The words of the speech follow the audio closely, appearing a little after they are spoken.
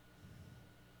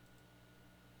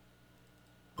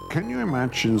Can you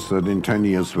imagine that in 10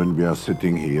 years when we are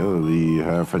sitting here, we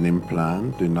have an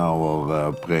implant in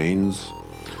our brains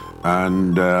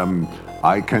and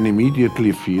I can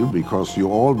immediately feel, because you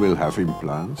all will have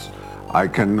implants,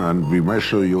 and we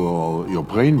measure your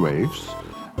brain waves,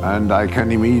 and I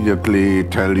can immediately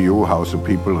tell you how the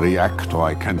people react, or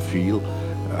I can feel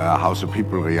how the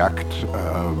people react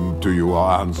to your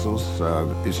answers.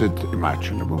 Is it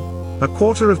imaginable? A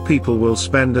quarter of people will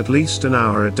spend at least an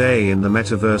hour a day in the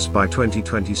metaverse by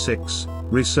 2026,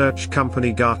 research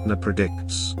company Gartner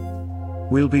predicts.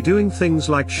 We'll be doing things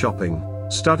like shopping,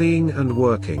 studying and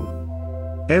working.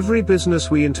 Every business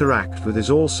we interact with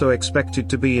is also expected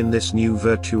to be in this new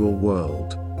virtual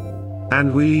world.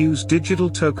 And we'll use digital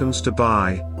tokens to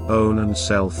buy, own and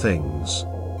sell things.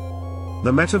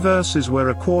 The metaverse is where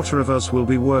a quarter of us will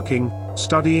be working,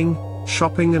 studying,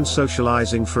 shopping and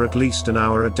socializing for at least an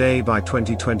hour a day by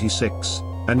 2026,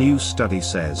 a new study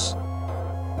says.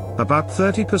 About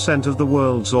 30% of the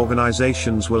world's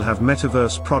organizations will have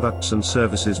metaverse products and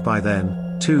services by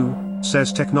then, too,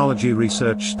 says technology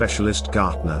research specialist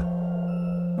Gartner.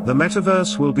 The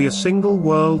metaverse will be a single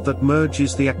world that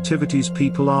merges the activities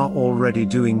people are already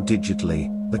doing digitally,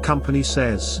 the company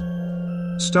says.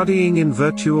 Studying in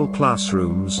virtual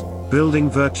classrooms, building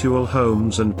virtual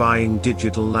homes and buying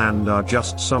digital land are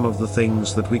just some of the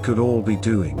things that we could all be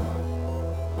doing.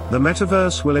 The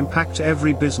metaverse will impact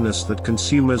every business that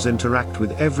consumers interact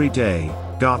with every day,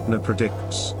 Gartner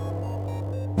predicts.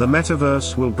 The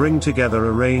metaverse will bring together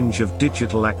a range of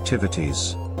digital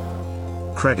activities.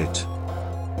 Credit.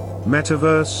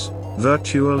 Metaverse,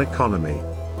 virtual economy.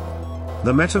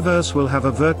 The metaverse will have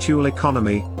a virtual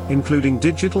economy, including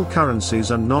digital currencies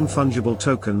and non-fungible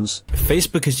tokens.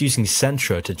 Facebook is using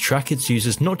Centra to track its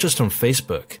users not just on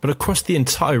Facebook, but across the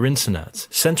entire internet.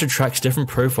 Centra tracks different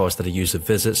profiles that a user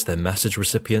visits, their message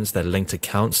recipients, their linked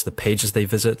accounts, the pages they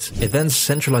visit. It then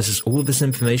centralizes all this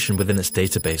information within its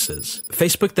databases.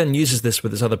 Facebook then uses this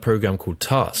with its other program called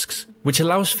Tasks, which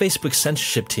allows Facebook's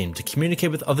censorship team to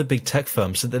communicate with other big tech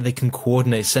firms so that they can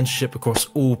coordinate censorship across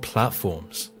all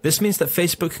platforms. This means that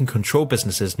Facebook can control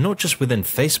businesses not just within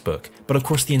Facebook, but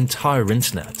across the entire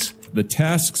internet. The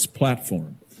Tasks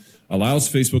platform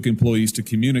allows Facebook employees to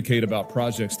communicate about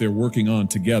projects they're working on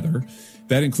together.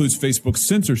 That includes Facebook's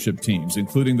censorship teams,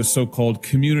 including the so-called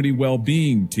community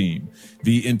well-being team,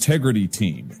 the integrity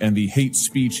team, and the hate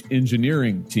speech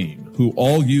engineering team, who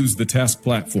all use the Task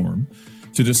platform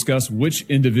to discuss which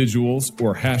individuals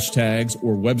or hashtags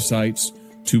or websites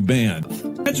to ban.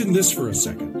 Imagine this for a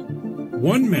second.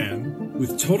 One man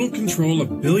with total control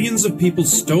of billions of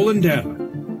people's stolen data,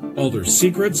 all their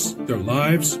secrets, their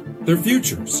lives, their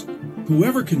futures.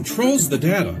 Whoever controls the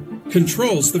data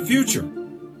controls the future.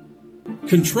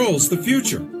 Controls the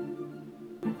future.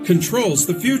 Controls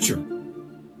the future.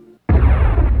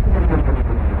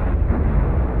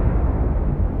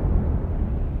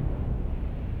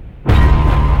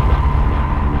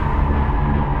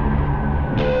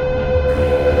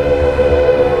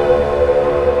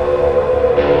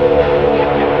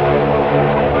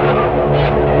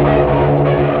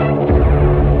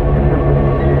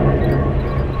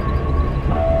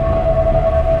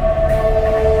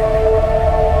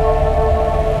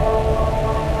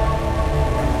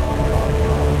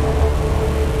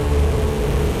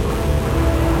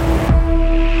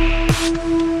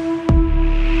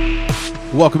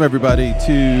 Welcome, everybody,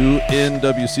 to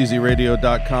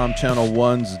NWCZRadio.com, Channel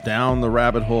 1's Down the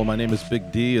Rabbit Hole. My name is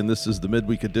Big D, and this is the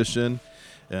midweek edition,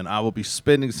 and I will be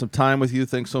spending some time with you.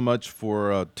 Thanks so much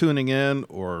for tuning in,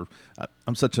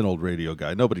 I'm such an old radio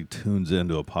guy. Nobody tunes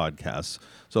into a podcast.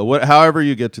 So however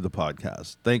you get to the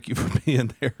podcast, thank you for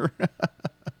being there.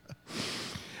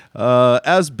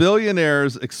 As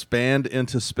billionaires expand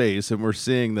into space, and we're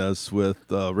seeing this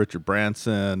with Richard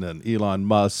Branson and Elon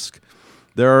Musk,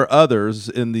 there are others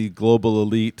in the global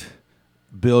elite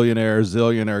billionaire,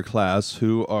 zillionaire class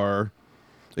who are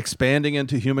expanding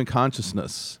into human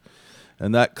consciousness.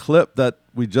 And that clip that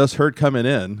we just heard coming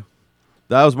in,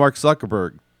 that was Mark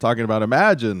Zuckerberg talking about,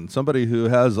 imagine somebody who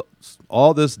has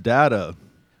all this data.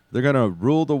 They're going to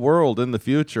rule the world in the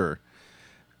future.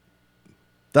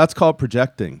 That's called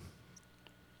projecting.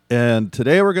 And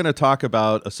today we're going to talk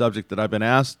about a subject that I've been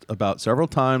asked about several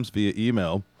times via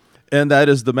email, and that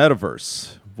is the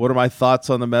metaverse. What are my thoughts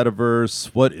on the metaverse?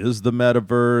 What is the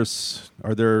metaverse?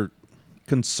 Are there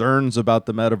concerns about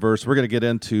the metaverse? We're going to get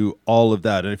into all of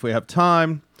that. And if we have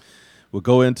time, we'll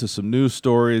go into some news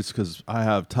stories because I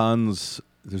have tons.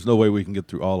 There's no way we can get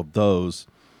through all of those,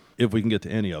 if we can get to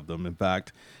any of them, in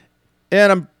fact. And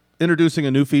I'm introducing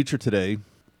a new feature today.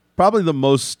 Probably the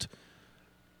most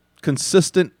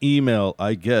consistent email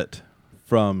I get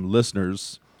from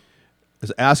listeners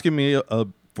is asking me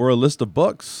for a list of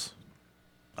books.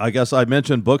 I guess I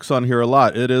mentioned books on here a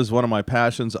lot. It is one of my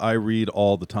passions. I read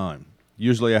all the time.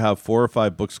 Usually I have 4 or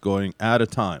 5 books going at a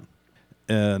time,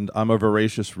 and I'm a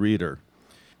voracious reader.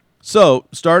 So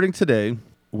starting today,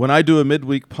 when I do a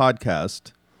midweek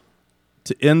podcast,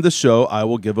 to end the show, I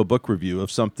will give a book review of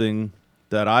something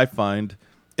that I find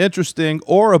interesting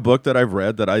or a book that I've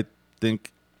read that I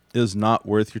think is not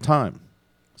worth your time.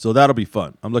 So that'll be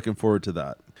fun. I'm looking forward to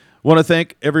that. Want to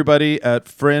thank everybody at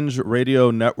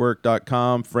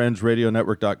FringeRadioNetwork.com,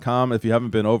 FringeRadioNetwork.com. If you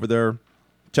haven't been over there,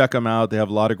 check them out. They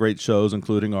have a lot of great shows,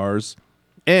 including ours.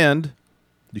 And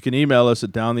you can email us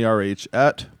at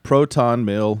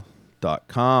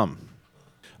downtherh@protonmail.com.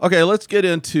 Okay, let's get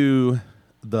into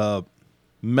the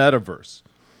metaverse.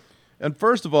 And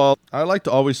first of all, I like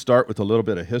to always start with a little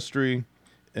bit of history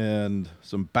and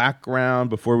some background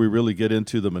before we really get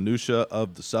into the minutia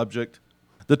of the subject.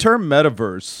 The term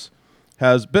metaverse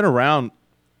has been around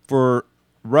for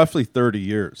roughly 30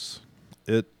 years.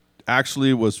 It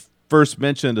actually was first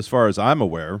mentioned, as far as I'm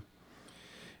aware,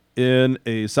 in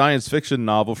a science fiction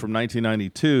novel from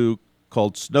 1992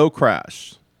 called Snow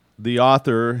Crash. The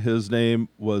author, his name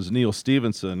was Neal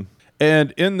Stephenson.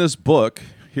 And in this book,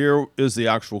 here is the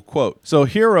actual quote. So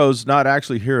Hero's not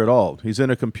actually here at all. He's in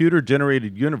a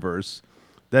computer-generated universe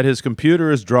that his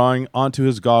computer is drawing onto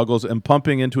his goggles and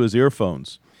pumping into his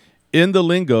earphones. In the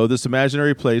lingo, this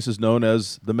imaginary place is known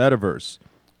as the metaverse.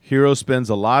 Hero spends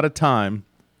a lot of time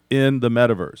in the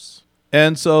metaverse.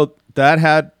 And so that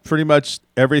had pretty much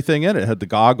everything in it. It had the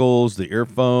goggles, the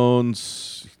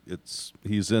earphones.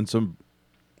 He's in some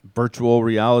virtual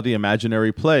reality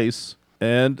imaginary place.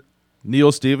 And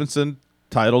Neal Stephenson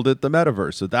titled it the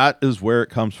metaverse. So that is where it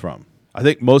comes from. I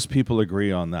think most people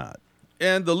agree on that.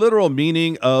 And the literal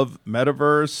meaning of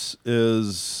metaverse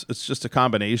is it's just a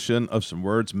combination of some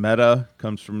words. Meta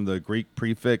comes from the Greek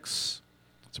prefix.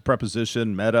 It's a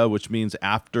preposition, meta, which means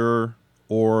after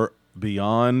or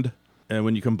beyond. And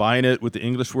when you combine it with the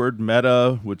English word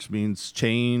meta, which means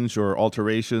change or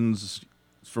alterations,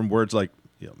 from words like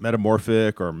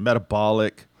metamorphic or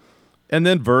metabolic. And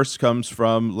then verse comes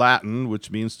from Latin, which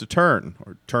means to turn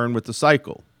or turn with the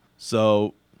cycle.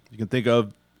 So you can think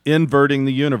of inverting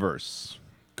the universe.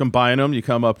 Combine them, you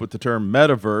come up with the term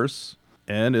metaverse,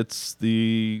 and it's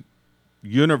the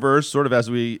universe sort of as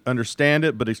we understand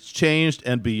it, but it's changed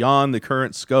and beyond the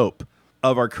current scope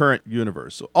of our current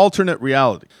universe. So alternate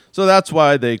reality. So that's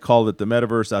why they called it the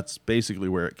metaverse. That's basically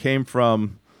where it came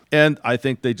from. And I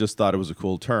think they just thought it was a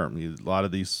cool term. A lot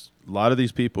of these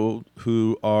people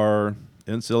who are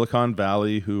in Silicon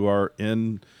Valley, who are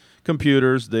in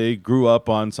computers, they grew up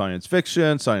on science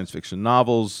fiction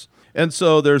novels. And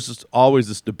so there's always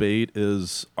this debate,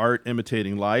 is art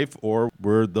imitating life, or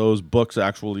were those books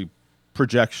actually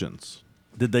projections?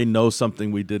 Did they know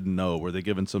something we didn't know? Were they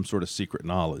given some sort of secret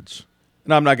knowledge?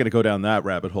 And I'm not going to go down that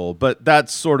rabbit hole, but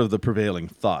that's sort of the prevailing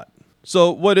thought.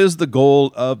 So what is the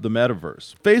goal of the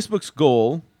metaverse? Facebook's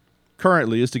goal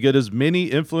currently is to get as many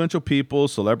influential people,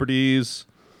 celebrities,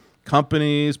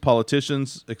 companies,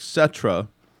 politicians, etc.,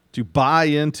 to buy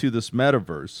into this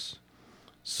metaverse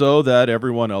so that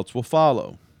everyone else will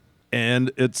follow.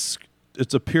 And it's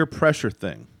a peer pressure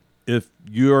thing. If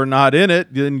you're not in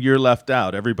it, then you're left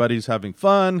out. Everybody's having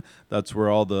fun. That's where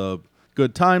all the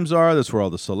good times are. That's where all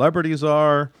the celebrities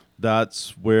are.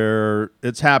 That's where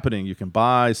it's happening. You can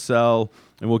buy, sell,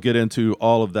 and we'll get into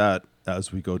all of that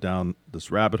as we go down this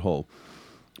rabbit hole.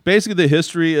 Basically, the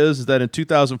history is that in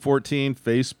 2014,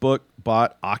 Facebook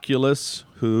bought Oculus,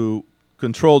 who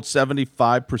controlled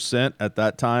 75% at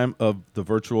that time of the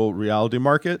virtual reality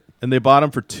market, and they bought them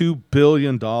for $2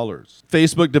 billion.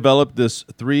 Facebook developed this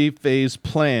 3-phase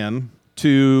plan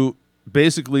to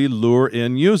basically lure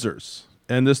in users.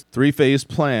 And this 3-phase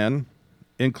plan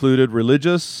included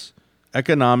religious,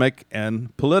 economic,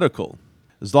 and political.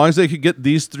 As long as they could get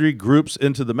these 3 groups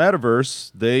into the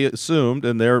metaverse, they assumed,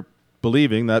 and they're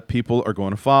believing, that people are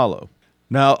going to follow.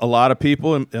 Now, a lot of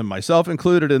people, and myself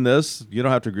included in this, you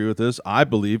don't have to agree with this, I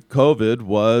believe COVID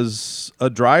was a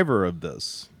driver of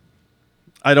this.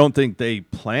 I don't think they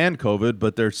planned COVID,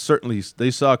 but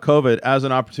they saw COVID as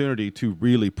an opportunity to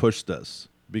really push this.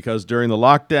 Because during the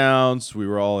lockdowns, we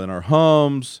were all in our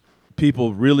homes.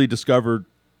 People really discovered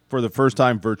for the first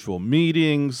time virtual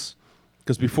meetings.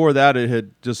 Because before that, it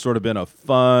had just sort of been a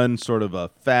fun, sort of a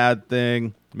fad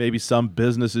thing. Maybe some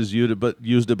businesses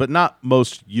used it, but not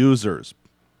most users.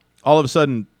 All of a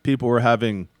sudden, people were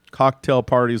having cocktail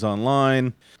parties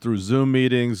online through Zoom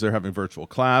meetings. They're having virtual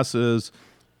classes.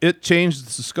 It changed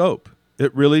the scope.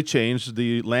 It really changed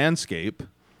the landscape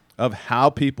of how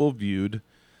people viewed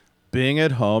being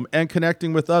at home and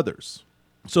connecting with others.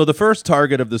 So the first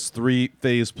target of this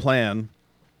 3-phase plan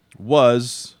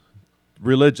was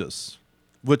religious,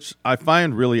 which I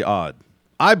find really odd.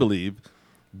 I believe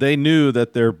they knew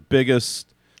that their biggest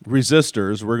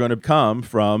resistors were going to come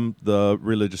from the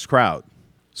religious crowd.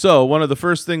 So one of the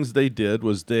first things they did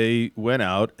was they went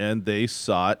out and they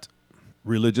sought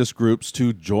religious groups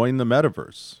to join the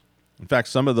metaverse. In fact,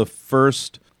 some of the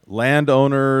first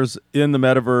landowners in the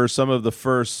metaverse, some of the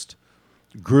first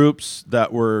groups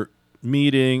that were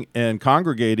meeting and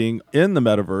congregating in the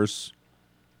metaverse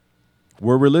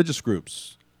were religious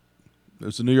groups.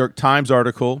 There's a New York Times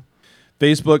article.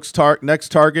 Facebook's next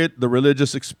target, the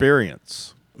religious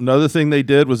experience. Another thing they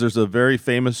did was there's a very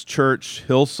famous church,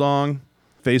 Hillsong.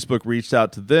 Facebook reached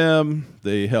out to them.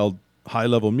 They held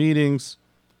high-level meetings.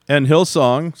 And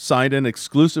Hillsong signed an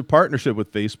exclusive partnership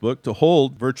with Facebook to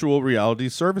hold virtual reality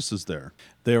services there.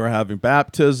 They were having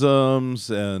baptisms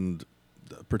and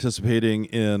participating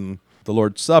in the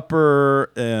Lord's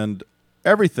Supper and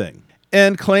everything,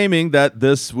 and claiming that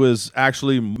this was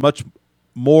actually much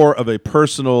more of a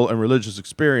personal and religious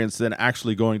experience than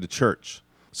actually going to church.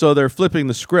 So they're flipping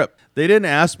the script. They didn't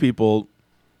ask people,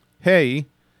 hey,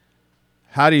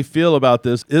 how do you feel about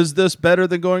this? Is this better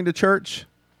than going to church?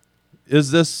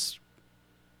 Is this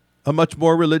a much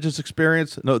more religious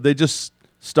experience? No, they just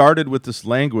started with this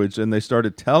language and they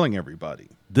started telling everybody,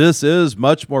 this is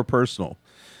much more personal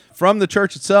from the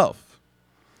church itself,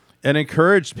 and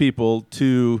encouraged people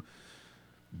to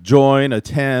join,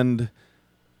 attend,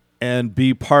 and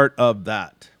be part of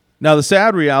that. Now, the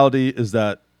sad reality is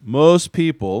that most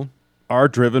people are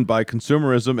driven by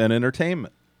consumerism and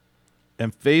entertainment.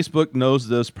 And Facebook knows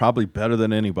this probably better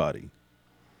than anybody.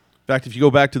 In fact, if you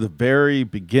go back to the very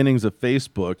beginnings of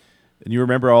Facebook, and you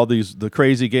remember all the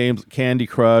crazy games, Candy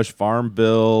Crush,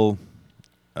 Farmville,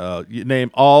 you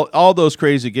name all those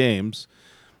crazy games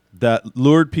that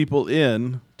lured people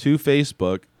in to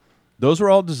Facebook, those were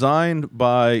all designed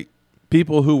by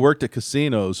people who worked at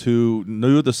casinos, who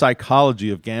knew the psychology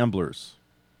of gamblers,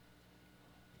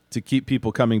 to keep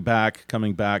people coming back,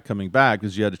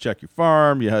 because you had to check your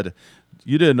farm,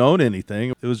 you didn't own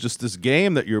anything. It was just this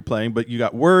game that you were playing, but you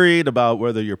got worried about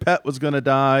whether your pet was going to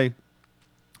die,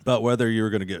 about whether you were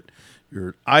going to get,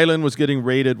 your island was getting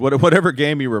raided, whatever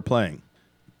game you were playing.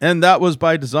 And that was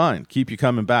by design, keep you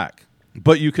coming back.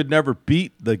 But you could never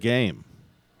beat the game.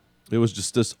 It was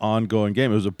just this ongoing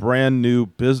game. It was a brand new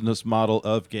business model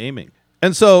of gaming.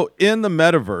 And so in the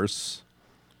metaverse,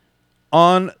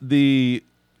 on the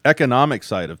economic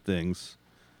side of things,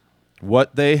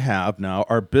 what they have now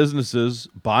are businesses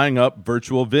buying up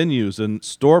virtual venues and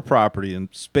store property and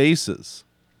spaces.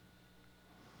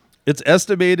 It's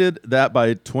estimated that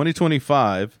by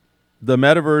 2025, the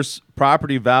metaverse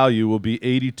property value will be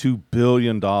 $82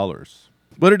 billion.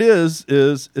 What it is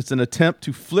it's an attempt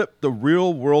to flip the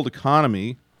real world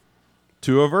economy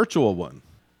to a virtual one.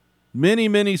 Many,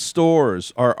 many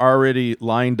stores are already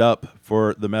lined up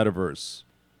for the metaverse.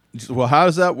 Well, how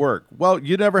does that work? Well,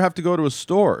 you never have to go to a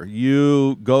store.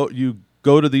 You go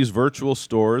to these virtual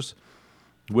stores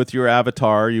with your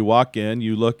avatar. You walk in,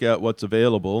 you look at what's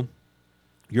available.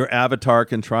 Your avatar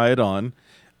can try it on,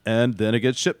 and then it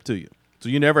gets shipped to you. So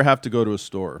you never have to go to a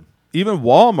store. Even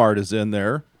Walmart is in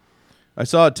there. I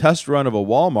saw a test run of a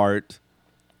Walmart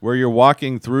where you're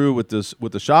walking through with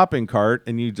a shopping cart,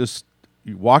 and you're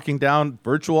walking down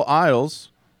virtual aisles,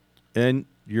 and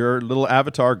your little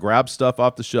avatar grabs stuff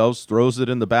off the shelves, throws it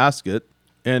in the basket,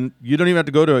 and you don't even have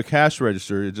to go to a cash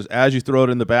register. It just, as you throw it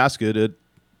in the basket, it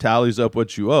tallies up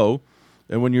what you owe.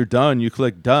 And when you're done, you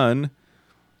click done,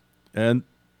 and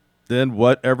then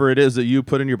whatever it is that you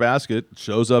put in your basket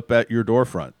shows up at your door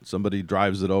front. Somebody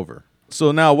drives it over.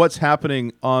 So now what's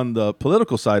happening on the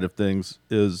political side of things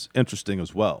is interesting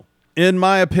as well. In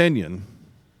my opinion,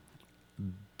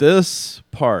 this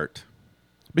part,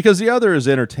 because the other is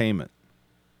entertainment,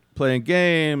 playing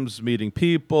games, meeting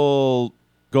people,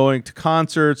 going to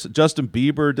concerts. Justin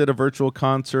Bieber did a virtual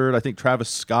concert. I think Travis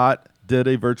Scott did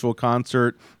a virtual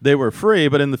concert. They were free,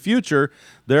 but in the future,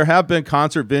 there have been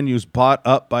concert venues bought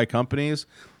up by companies,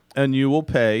 and you will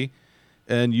pay,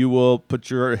 and you will put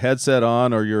your headset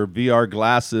on or your VR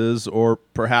glasses, or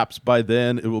perhaps by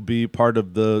then it will be part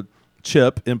of the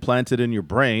chip implanted in your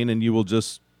brain, and you will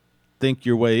just think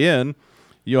your way in.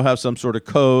 You'll have some sort of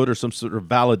code or some sort of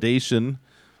validation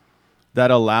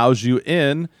that allows you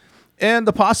in, and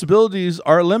the possibilities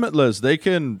are limitless. They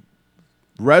can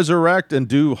resurrect and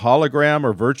do hologram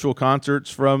or virtual concerts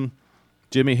from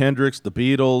Jimi Hendrix, the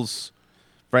Beatles,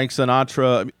 Frank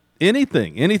Sinatra. I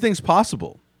mean, anything's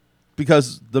possible,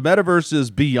 because the metaverse is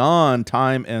beyond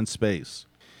time and space.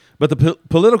 But the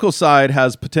political side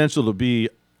has potential to be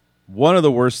One of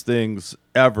the worst things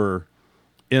ever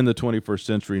in the 21st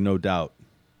century, no doubt.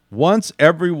 Once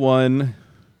everyone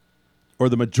or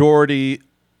the majority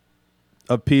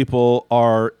of people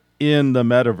are in the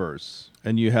metaverse,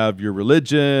 and you have your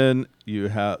religion, you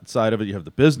have side of it, you have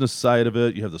the business side of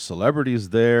it, you have the celebrities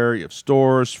there, you have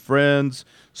stores, friends,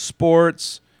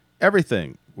 sports,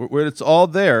 everything. When it's all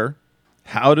there,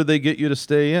 how do they get you to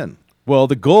stay in? Well,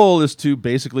 the goal is to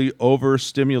basically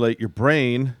overstimulate your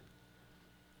brain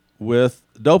with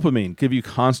dopamine, give you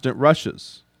constant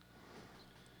rushes.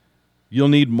 You'll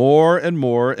need more and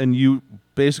more, and you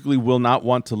basically will not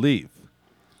want to leave.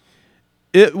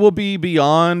 It will be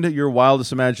beyond your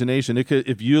wildest imagination. It could,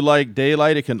 if you like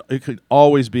daylight, it could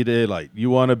always be daylight. You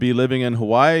want to be living in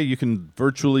Hawaii, you can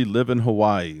virtually live in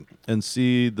Hawaii and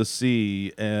see the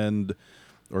sea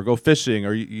or go fishing,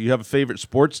 or you have a favorite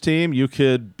sports team, you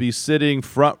could be sitting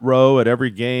front row at every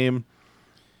game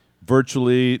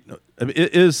virtually. I mean,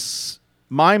 it is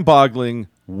mind-boggling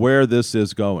where this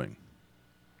is going.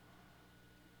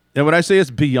 And when I say it's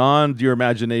beyond your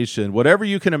imagination, whatever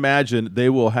you can imagine, they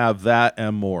will have that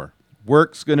and more.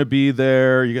 Work's going to be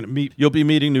there. You'll be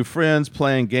meeting new friends,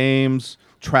 playing games,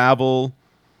 travel,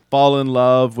 fall in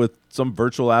love with some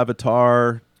virtual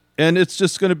avatar, and it's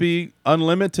just going to be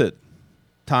unlimited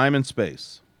time and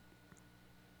space.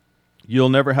 You'll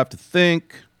never have to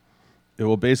think. It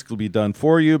will basically be done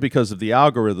for you because of the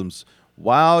algorithms.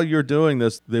 While you're doing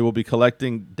this, they will be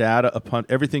collecting data upon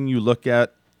everything you look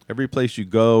at, every place you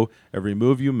go, every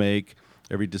move you make,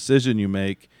 every decision you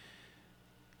make.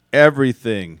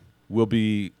 Everything will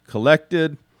be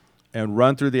collected and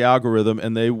run through the algorithm,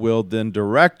 and they will then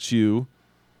direct you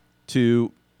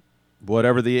to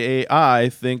whatever the AI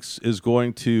thinks is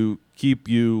going to keep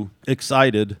you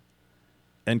excited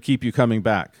and keep you coming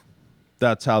back.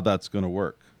 That's how that's going to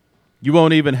work. You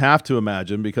won't even have to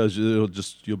imagine because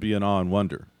you'll be in awe and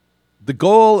wonder. The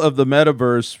goal of the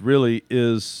metaverse really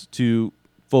is to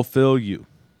fulfill you,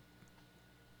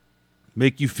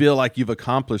 make you feel like you've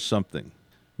accomplished something,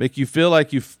 make you feel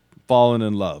like you've fallen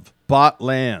in love, bought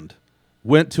land,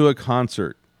 went to a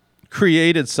concert,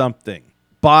 created something,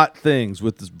 bought things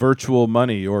with this virtual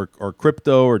money or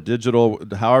crypto or digital,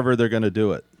 however they're going to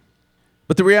do it.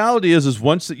 But the reality is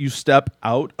once that you step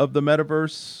out of the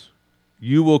metaverse,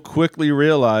 you will quickly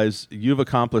realize you've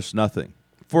accomplished nothing.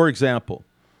 For example,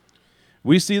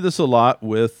 we see this a lot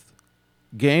with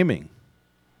gaming.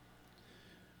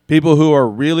 People who are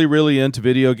really, really into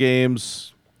video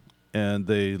games and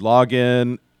they log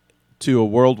in to a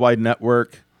worldwide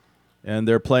network and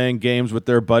they're playing games with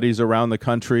their buddies around the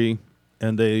country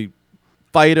and they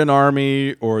fight an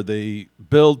army or they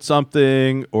build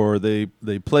something or they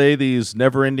play these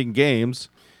never-ending games,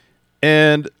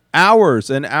 and hours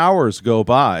and hours go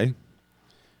by,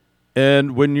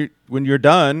 and when you're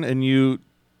done and you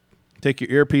take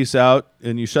your earpiece out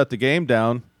and you shut the game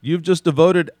down, you've just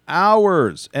devoted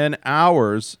hours and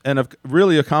hours and have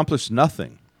really accomplished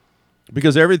nothing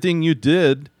because everything you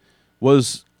did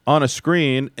was on a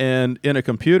screen and in a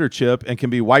computer chip and can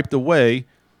be wiped away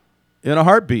in a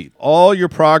heartbeat. All your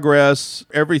progress,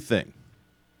 everything.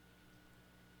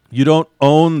 You don't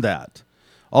own that.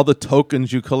 All the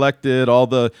tokens you collected, all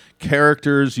the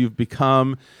characters you've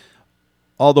become,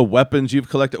 all the weapons you've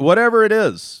collected, whatever it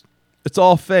is, it's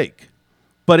all fake.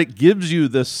 But it gives you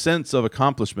this sense of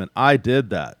accomplishment. I did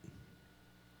that.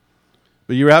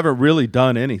 But you haven't really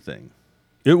done anything.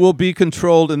 It will be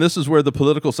controlled, and this is where the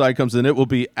political side comes in. It will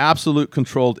be absolute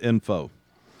controlled info.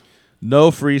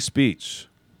 No free speech.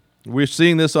 We're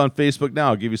seeing this on Facebook now.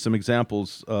 I'll give you some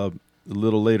examples a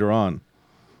little later on.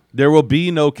 There will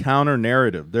be no counter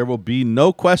narrative. There will be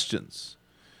no questions.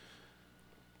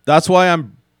 That's why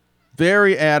I'm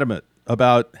very adamant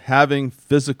about having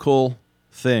physical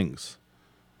things.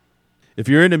 If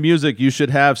you're into music, you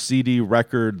should have CD,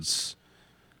 records,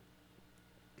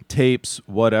 tapes,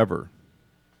 whatever.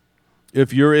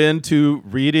 If you're into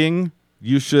reading,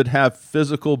 you should have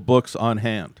physical books on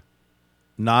hand,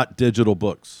 not digital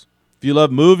books. If you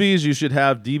love movies, you should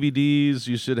have DVDs,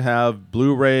 you should have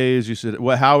Blu-rays,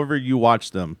 however you watch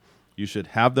them, you should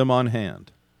have them on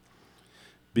hand.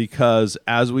 Because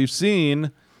as we've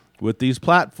seen with these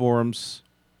platforms,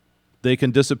 they can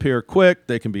disappear quick,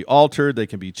 they can be altered, they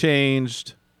can be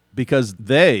changed, because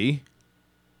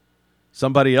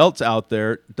somebody else out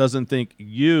there, doesn't think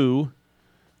you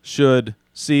should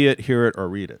see it, hear it, or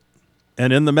read it.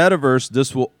 And in the metaverse,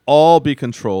 this will all be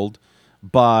controlled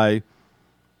by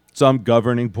some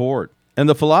governing board. And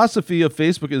the philosophy of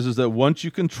Facebook is that once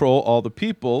you control all the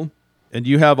people, and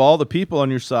you have all the people on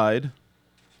your side,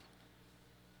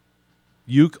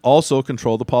 you also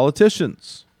control the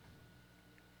politicians.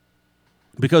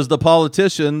 because the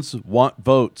politicians want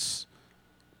votes.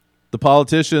 The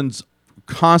politicians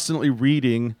constantly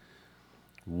reading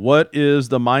what is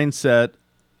the mindset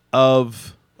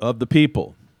of the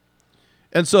people.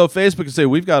 And so Facebook can say,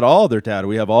 we've got all their data.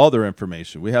 We have all their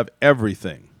information. We have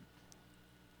everything.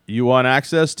 You want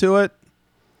access to it?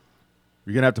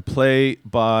 You're going to have to play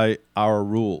by our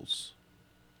rules.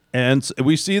 And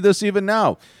we see this even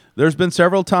now. There's been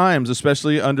several times,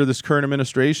 especially under this current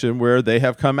administration, where they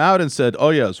have come out and said, oh,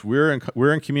 yes, we're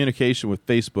in communication with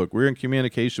Facebook. We're in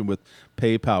communication with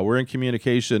PayPal. We're in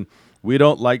communication. We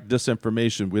don't like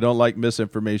disinformation. We don't like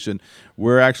misinformation.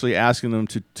 We're actually asking them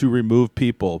to remove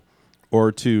people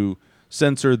or to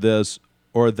censor this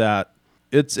or that.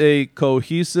 It's a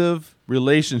cohesive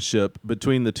relationship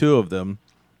between the two of them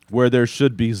where there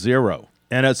should be zero.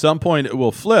 And at some point it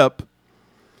will flip.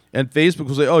 And Facebook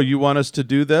will say, oh, you want us to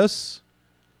do this?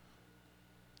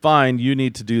 Fine, you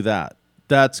need to do that.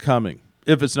 That's coming,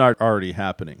 if it's not already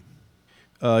happening.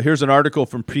 Here's an article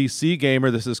from PC Gamer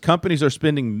that says companies are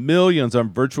spending millions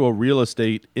on virtual real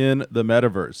estate in the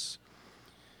metaverse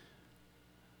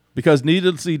because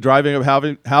needlessly driving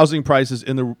up housing prices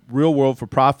in the real world for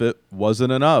profit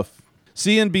wasn't enough.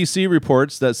 CNBC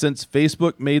reports that since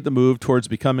Facebook made the move towards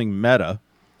becoming Meta,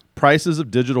 prices of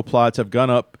digital plots have gone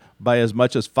up by as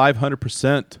much as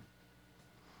 500%.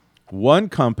 One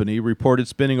company reported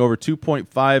spending over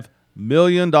 $2.5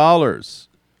 million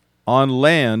on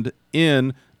land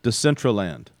in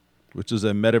Decentraland, which is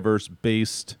a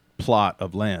metaverse-based plot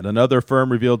of land. Another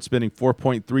firm revealed spending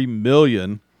 $4.3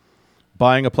 million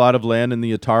buying a plot of land in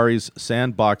the Atari's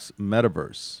Sandbox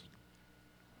metaverse.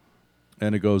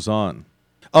 And it goes on.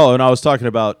 Oh, and I was talking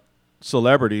about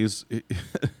celebrities.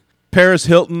 Paris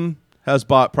Hilton has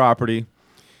bought property.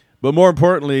 But more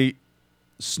importantly,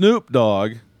 Snoop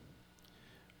Dogg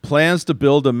plans to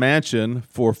build a mansion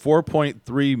for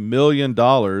 $4.3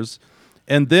 million.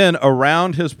 And then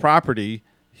around his property,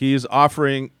 he's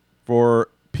offering for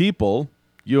people,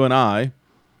 you and I,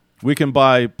 we can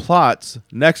buy plots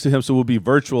next to him so we'll be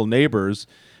virtual neighbors.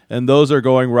 And those are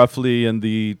going roughly in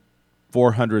the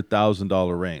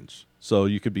 $400,000 range. So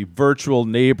you could be virtual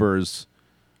neighbors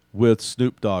with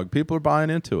Snoop Dogg. People are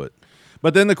buying into it.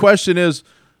 But then the question is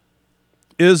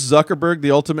Zuckerberg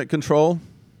the ultimate control?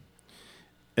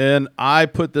 And I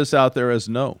put this out there as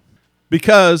no.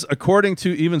 Because according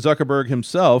to even Zuckerberg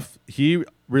himself, he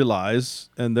relies,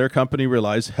 and their company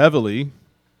relies heavily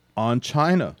on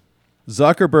China.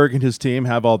 Zuckerberg and his team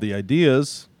have all the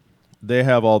ideas. They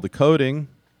have all the coding.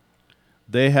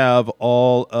 They have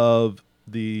all of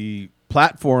the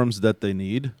platforms that they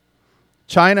need.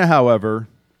 China, however,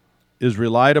 is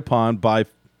relied upon by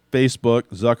Facebook,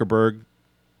 Zuckerberg,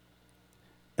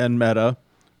 and Meta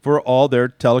for all their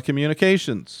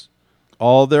telecommunications,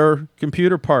 all their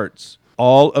computer parts,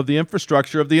 all of the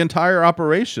infrastructure of the entire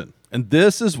operation. And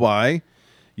this is why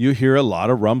you hear a lot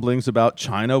of rumblings about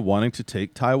China wanting to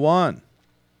take Taiwan.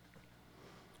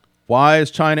 Why is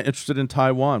China interested in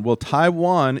Taiwan? Well,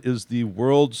 Taiwan is the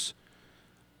world's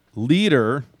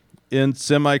leader in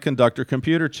semiconductor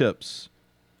computer chips.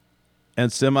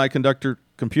 And semiconductor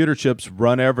computer chips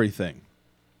run everything.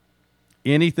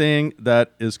 Anything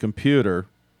that is computer,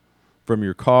 from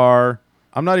your car.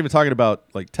 I'm not even talking about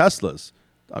like Teslas.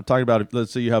 I'm talking about,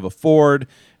 let's say you have a Ford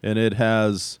and it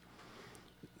has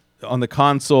on the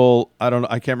console, I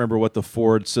can't remember what the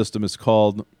Ford system is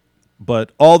called,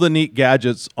 but all the neat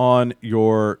gadgets on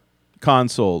your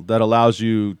console that allows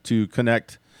you to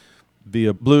connect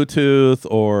via Bluetooth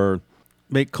or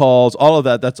make calls, all of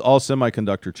that, that's all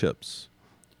semiconductor chips.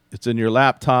 It's in your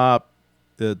laptop,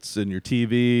 it's in your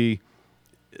TV,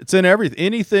 it's in everything.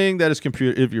 Anything that is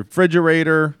computer. If your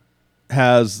refrigerator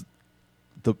has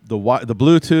the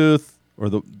Bluetooth or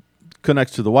the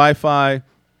connects to the Wi-Fi,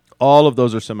 all of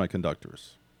those are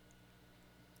semiconductors.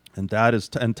 And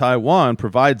and Taiwan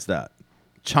provides that.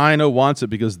 China wants it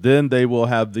because then they will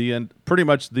have pretty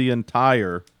much the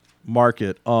entire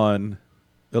market on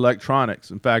electronics.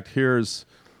 In fact, here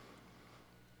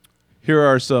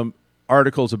are some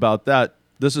articles about that.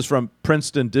 This is from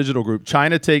Princeton Digital Group.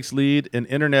 China takes lead in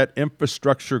internet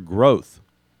infrastructure growth.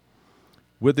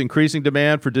 With increasing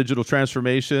demand for digital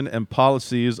transformation and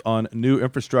policies on new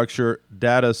infrastructure,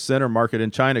 data center market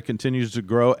in China continues to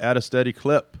grow at a steady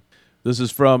clip. This is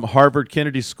from Harvard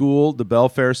Kennedy School, the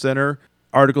Belfair Center.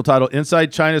 Article titled,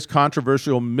 Inside China's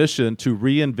Controversial Mission to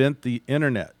Reinvent the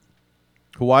Internet.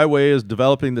 Huawei is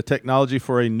developing the technology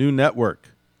for a new network.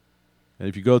 And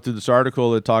if you go through this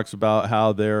article, it talks about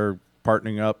how they're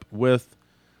partnering up with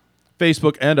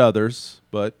Facebook and others,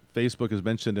 but Facebook is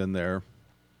mentioned in there,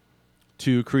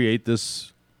 to create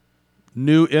this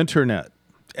new internet.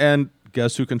 And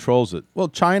Guess who controls it? Well,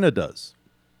 China does.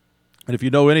 And if you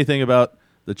know anything about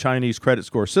the Chinese credit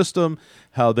score system,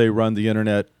 how they run the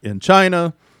internet in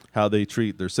China, how they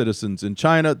treat their citizens in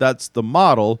China, that's the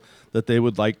model that they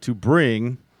would like to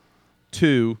bring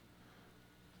to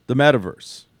the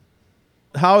metaverse.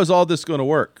 How is all this going to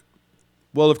work?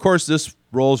 Well, of course, this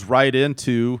rolls right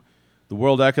into the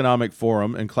World Economic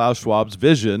Forum and Klaus Schwab's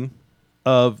vision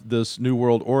of this new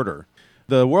world order.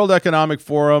 The World Economic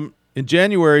Forum, in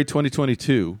January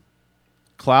 2022,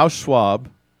 Klaus Schwab,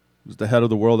 who's the head of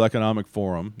the World Economic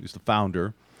Forum, he's the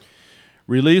founder,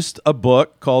 released a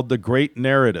book called The Great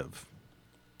Narrative.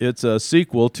 It's a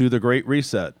sequel to The Great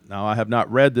Reset. Now, I have not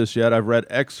read this yet. I've read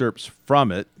excerpts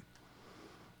from it,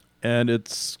 and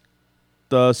it's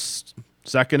the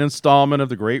second installment of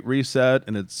The Great Reset,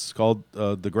 and it's called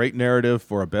The Great Narrative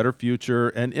for a Better Future.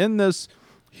 And in this,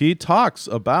 he talks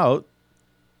about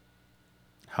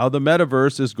how the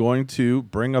metaverse is going to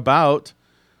bring about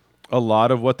a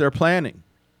lot of what they're planning,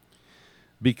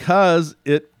 because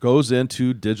it goes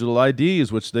into digital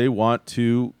IDs, which they want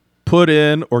to put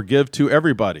in or give to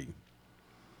everybody.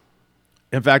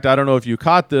 In fact, I don't know if you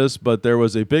caught this, but there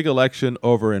was a big election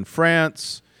over in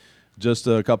France just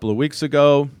a couple of weeks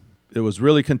ago. It was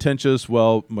really contentious.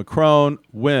 Well, Macron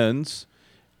wins,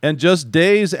 and just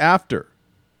days after,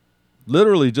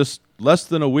 literally just less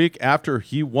than a week after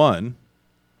he won,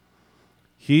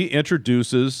 he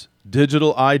introduces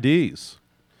digital IDs.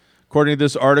 According to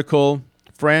this article,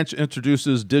 France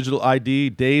introduces digital ID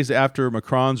days after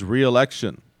Macron's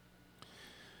re-election.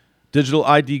 Digital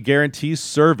ID guarantee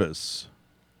service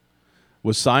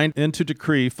was signed into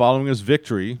decree following his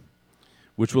victory,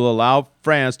 which will allow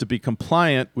France to be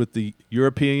compliant with the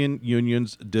European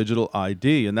Union's digital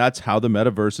ID. And that's how the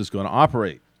metaverse is going to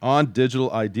operate, on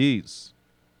digital IDs.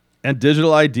 And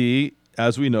digital ID,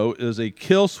 as we know, is a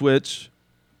kill switch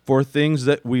for things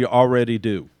that we already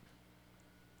do.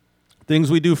 Things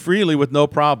we do freely with no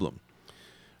problem.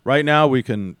 Right now, we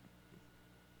can,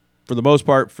 for the most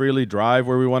part, freely drive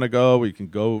where we want to go. We can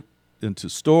go into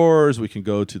stores. We can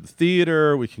go to the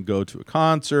theater. We can go to a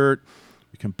concert.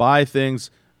 We can buy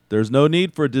things. There's no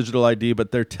need for a digital ID,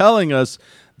 but they're telling us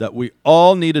that we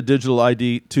all need a digital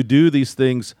ID to do these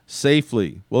things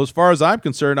safely. Well, as far as I'm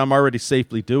concerned, I'm already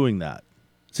safely doing that.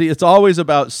 See, it's always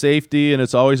about safety, and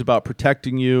it's always about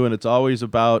protecting you, and it's always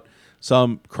about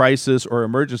some crisis or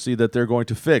emergency that they're going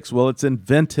to fix. Well, it's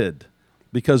invented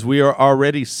because we are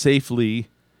already safely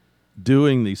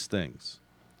doing these things.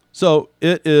 So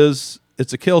it's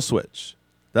a kill switch.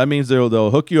 That means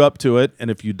they'll hook you up to it, and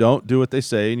if you don't do what they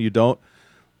say and you don't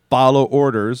follow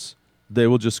orders, they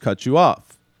will just cut you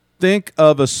off. Think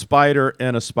of a spider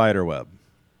and a spider web.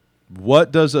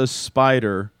 What does a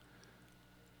spider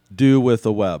do with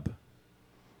a web?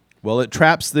 Well, it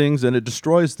traps things and it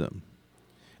destroys them.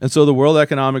 And so the World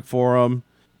Economic Forum,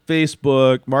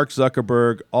 Facebook, Mark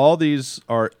Zuckerberg, all these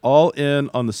are all in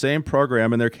on the same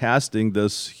program, and they're casting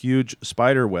this huge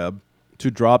spider web to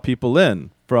draw people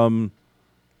in from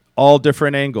all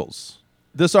different angles.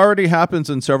 This already happens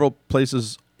in several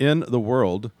places in the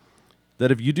world, that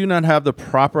if you do not have the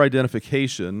proper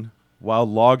identification while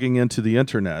logging into the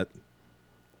internet,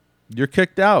 you're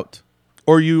kicked out,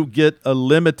 or you get a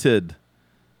limited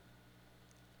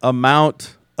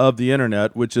amount of the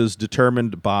internet, which is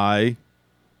determined by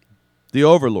the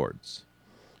overlords.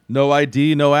 No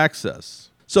ID, no access.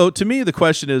 So to me, the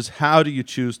question is, how do you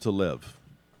choose to live?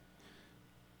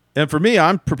 And for me,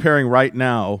 I'm preparing right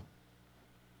now,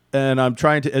 and I'm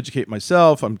trying to educate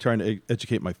myself. I'm trying to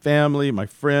educate my family, my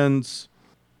friends,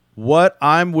 what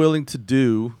I'm willing to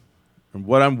do and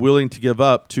what I'm willing to give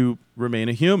up to remain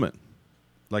a human,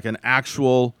 like an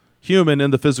actual human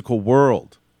in the physical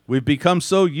world. We've become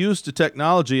so used to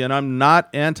technology, and I'm not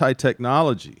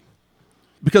anti-technology.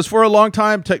 Because for a long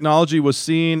time, technology was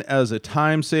seen as a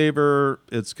time saver.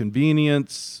 It's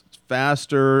convenience, it's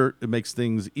faster, it makes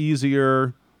things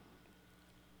easier.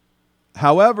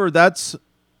 However, that's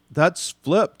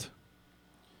flipped.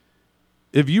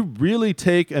 If you really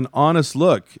take an honest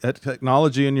look at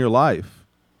technology in your life,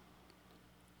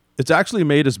 it's actually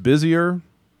made us busier,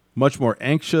 much more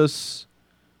anxious,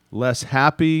 less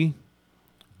happy,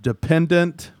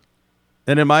 dependent,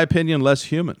 and in my opinion, less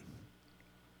human.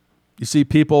 You see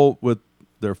people with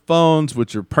their phones,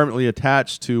 which are permanently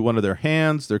attached to one of their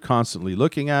hands. They're constantly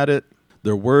looking at it.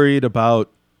 They're worried about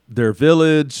their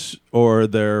village or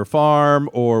their farm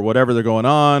or whatever they're going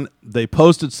on. They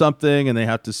posted something and they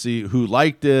have to see who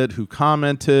liked it, who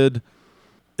commented.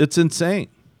 It's insane.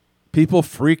 People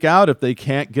freak out if they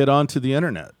can't get onto the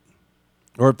internet,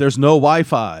 or if there's no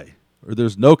Wi-Fi or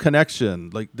there's no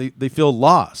connection. Like they feel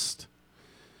lost.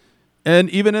 And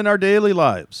even in our daily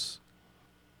lives,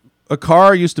 A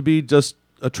car used to be just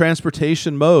a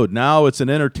transportation mode. Now it's an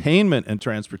entertainment and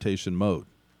transportation mode.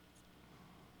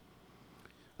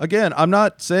 Again, I'm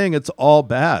not saying it's all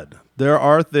bad. There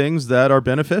are things that are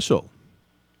beneficial.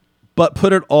 But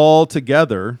put it all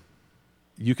together,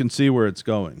 you can see where it's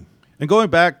going. And going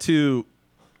back to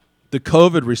the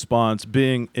COVID response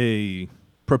being a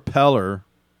propeller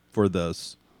for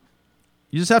this,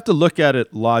 you just have to look at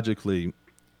it logically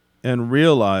and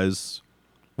realize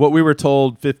what we were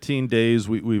told 15 days,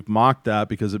 we've mocked that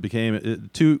because it became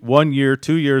 1 year,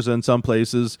 2 years in some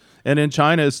places, and in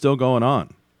China it's still going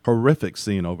on. Horrific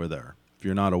scene over there, if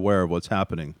you're not aware of what's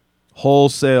happening.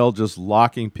 Wholesale just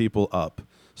locking people up,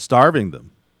 starving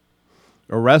them,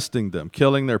 arresting them,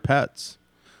 killing their pets.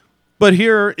 But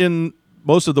here in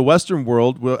most of the Western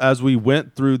world, as we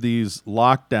went through these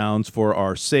lockdowns for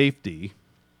our safety,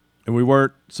 and we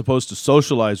weren't supposed to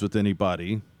socialize with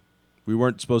anybody, we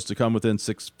weren't supposed to come within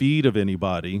 6 feet of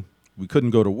anybody, we couldn't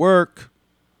go to work,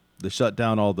 they shut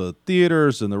down all the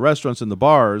theaters and the restaurants and the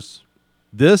bars.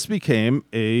 This became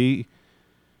a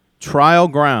trial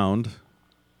ground,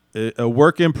 a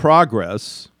work in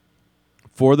progress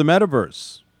for the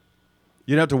metaverse.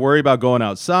 You don't have to worry about going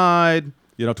outside.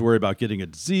 You don't have to worry about getting a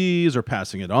disease or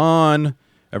passing it on.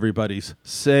 Everybody's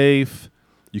safe.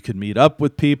 You can meet up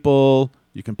with people.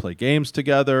 You can play games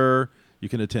together. You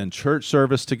can attend church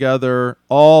service together,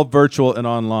 all virtual and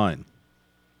online.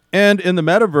 And in the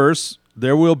metaverse,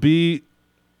 there will be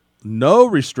no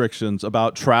restrictions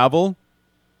about travel.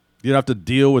 You don't have to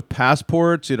deal with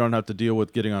passports. You don't have to deal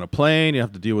with getting on a plane. You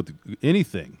have to deal with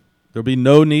anything. There'll be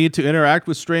no need to interact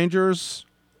with strangers,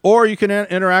 or you can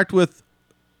interact with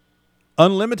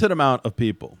unlimited amount of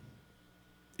people.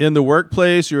 In the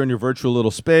workplace, you're in your virtual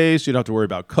little space. You don't have to worry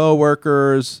about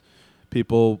coworkers,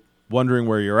 people wondering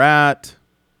where you're at,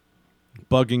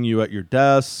 bugging you at your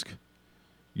desk.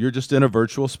 You're just in a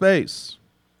virtual space.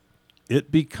 It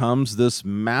becomes this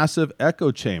massive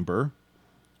echo chamber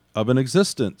of an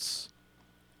existence.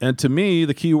 And to me,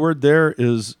 the key word there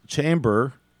is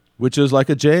chamber, which is like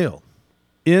a jail.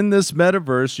 In this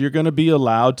metaverse, you're going to be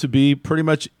allowed to be pretty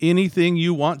much anything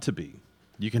you want to be.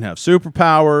 You can have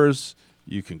superpowers.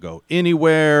 You can go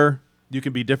anywhere. You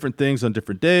can be different things on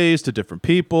different days to different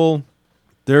people.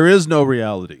 There is no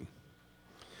reality.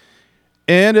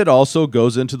 And it also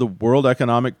goes into the World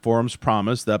Economic Forum's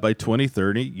promise that by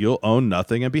 2030, you'll own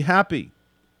nothing and be happy.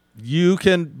 You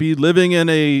can be living in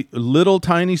a little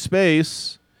tiny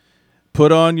space,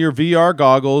 put on your VR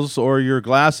goggles or your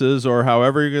glasses or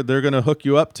however they're going to hook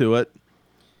you up to it.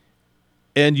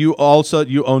 And you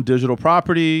own digital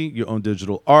property, you own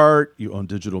digital art, you own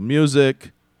digital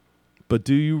music. But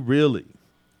do you really?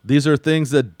 These are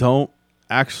things that don't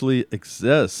actually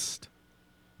exist.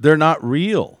 They're not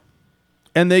real.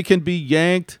 And they can be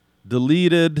yanked,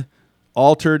 deleted,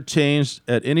 altered, changed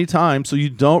at any time, so you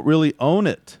don't really own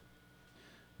it.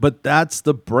 But that's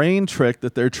the brain trick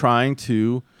that they're trying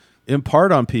to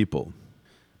impart on people.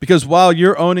 Because while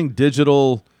you're owning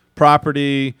digital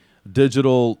property,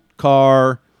 digital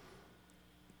car,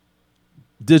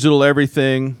 digital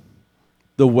everything,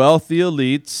 the wealthy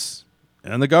elites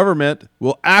and the government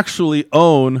will actually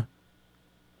own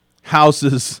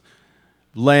houses,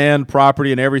 land,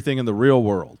 property, and everything in the real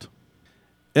world.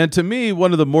 And to me,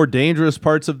 one of the more dangerous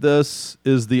parts of this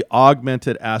is the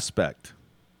augmented aspect.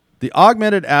 The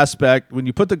augmented aspect, when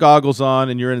you put the goggles on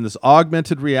and you're in this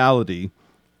augmented reality,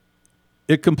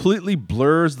 it completely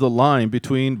blurs the line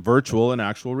between virtual and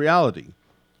actual reality.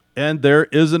 And there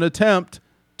is an attempt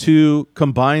to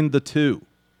combine the two.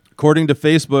 According to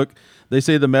Facebook, they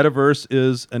say the metaverse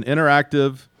is an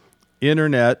interactive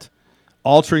internet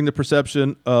altering the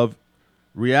perception of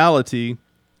reality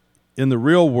in the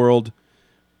real world,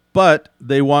 but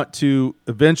they want to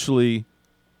eventually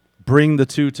bring the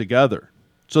two together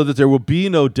so that there will be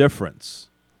no difference.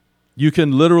 You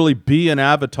can literally be an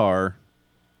avatar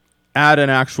at an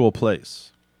actual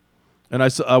place. And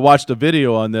I watched a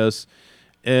video on this,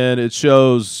 and it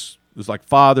shows it's like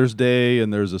Father's Day,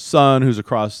 and there's a son who's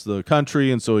across the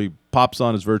country, and so he pops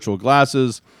on his virtual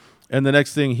glasses, and the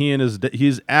next thing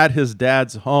he's at his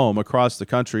dad's home across the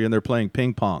country, and they're playing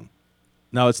ping pong.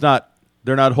 Now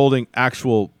they're not holding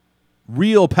actual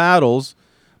real paddles,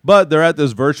 but they're at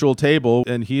this virtual table,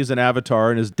 and he's an avatar,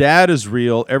 and his dad is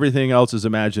real. Everything else is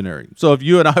imaginary. So if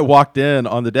you and I walked in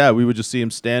on the dad, we would just see him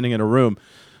standing in a room,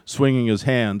 swinging his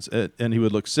hands, and he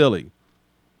would look silly.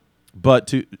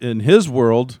 But in his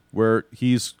world, where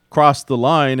he's crossed the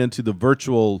line into the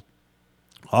virtual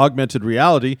augmented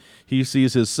reality, he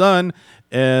sees his son,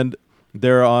 and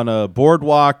they're on a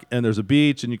boardwalk, and there's a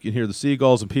beach, and you can hear the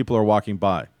seagulls, and people are walking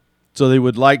by. So they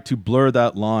would like to blur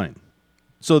that line.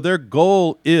 So their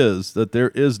goal is that there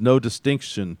is no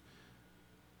distinction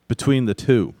between the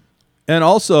two. And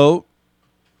also,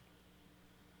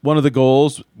 one of the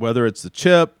goals, whether it's the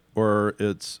chip or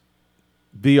it's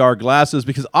VR glasses,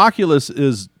 because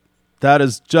that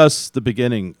is just the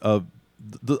beginning of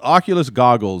the Oculus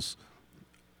goggles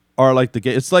are like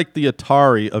it's like the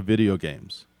Atari of video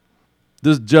games.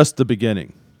 This is just the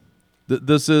beginning.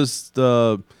 This is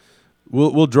the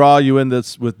we'll draw you in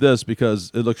with this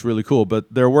because it looks really cool, but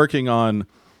they're working on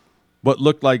what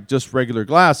looked like just regular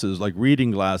glasses, like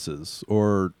reading glasses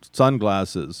or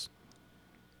sunglasses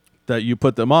that you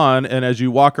put them on, and as you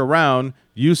walk around,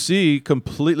 you see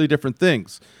completely different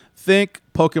things. Think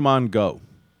Pokemon Go.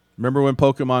 Remember when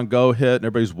Pokemon Go hit and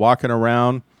everybody's walking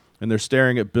around and they're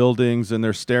staring at buildings and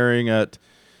they're staring at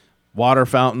water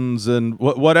fountains and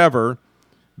whatever,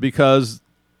 because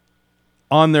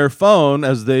on their phone,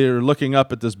 as they're looking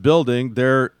up at this building,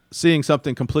 they're seeing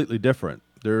something completely different.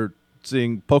 They're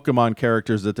seeing Pokemon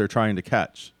characters that they're trying to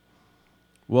catch.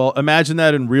 Well, imagine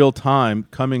that in real time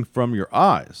coming from your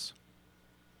eyes.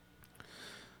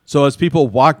 So as people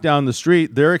walk down the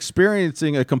street, they're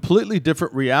experiencing a completely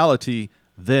different reality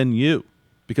than you,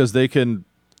 because they can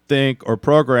think or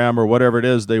program or whatever it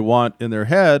is they want in their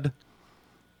head.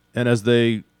 And as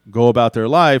they go about their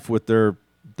life with their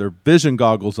vision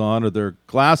goggles on or their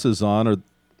glasses on, or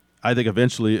I think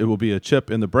eventually it will be a chip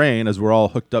in the brain as we're all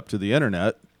hooked up to the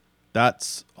internet.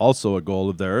 That's also a goal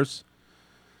of theirs.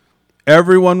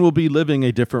 Everyone will be living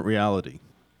a different reality.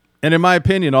 And in my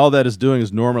opinion, all that is doing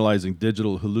is normalizing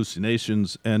digital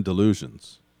hallucinations and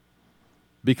delusions.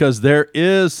 Because there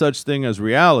is such thing as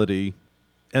reality,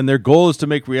 and their goal is to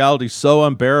make reality so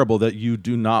unbearable that you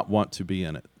do not want to be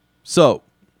in it. So,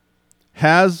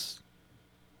 has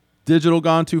digital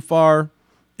gone too far?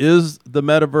 Is the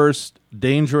metaverse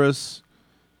dangerous?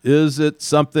 Is it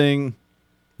something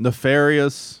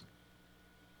nefarious?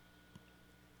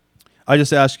 I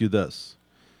just ask you this.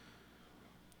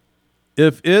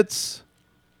 If it's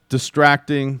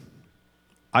distracting,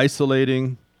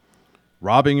 isolating,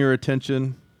 robbing your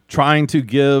attention, trying to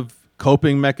give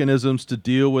coping mechanisms to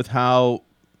deal with how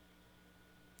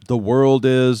the world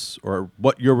is or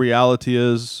what your reality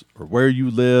is or where you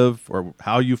live or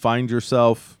how you find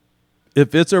yourself,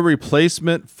 if it's a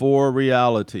replacement for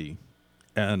reality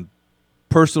and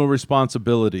personal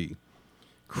responsibility,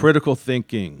 critical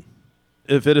thinking,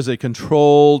 if it is a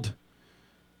controlled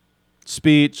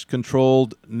speech,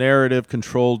 controlled narrative,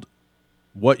 controlled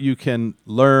what you can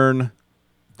learn,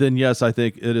 then yes, I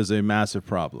think it is a massive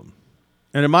problem.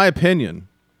 And in my opinion,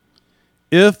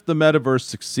 if the metaverse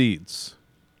succeeds,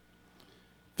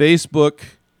 Facebook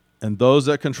and those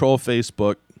that control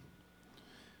Facebook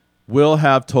will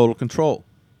have total control.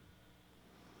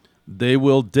 They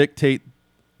will dictate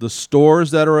the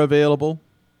stores that are available,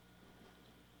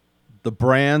 the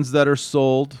brands that are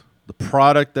sold, the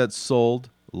product that's sold,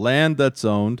 land that's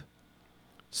owned,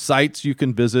 sites you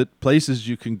can visit, places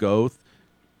you can go.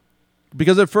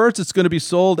 Because at first it's going to be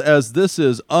sold as this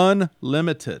is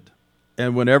unlimited.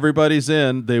 And when everybody's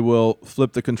in, they will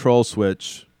flip the control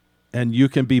switch and you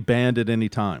can be banned at any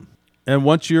time. And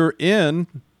once you're in,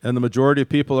 and the majority of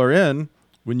people are in,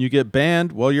 when you get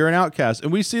banned, well, you're an outcast.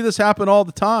 And we see this happen all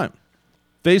the time.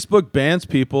 Facebook bans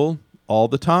people all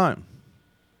the time.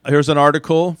 Here's an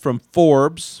article from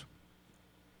Forbes,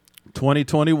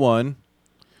 2021,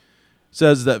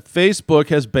 says that Facebook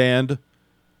has banned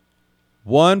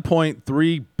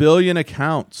 1.3 billion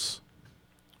accounts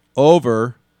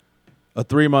over a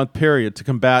 3-month period to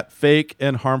combat fake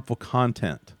and harmful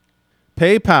content.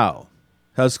 PayPal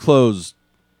has closed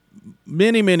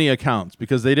many accounts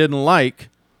because they didn't like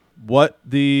what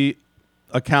the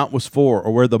account was for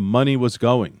or where the money was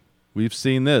going. We've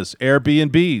seen this.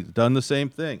 Airbnb done the same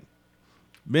thing.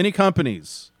 Many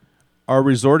companies are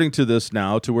resorting to this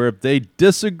now, to where if they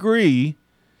disagree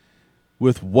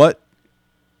with what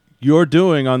you're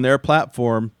doing on their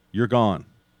platform, you're gone.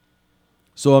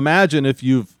 So imagine if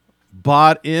you've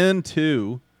bought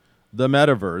into the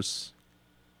metaverse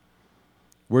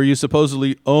where you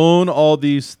supposedly own all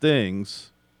these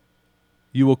things,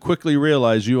 you will quickly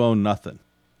realize you own nothing.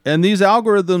 And these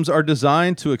algorithms are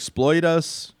designed to exploit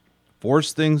us,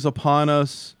 force things upon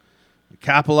us,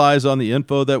 capitalize on the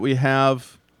info that we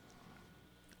have,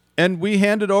 and we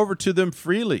hand it over to them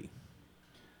freely.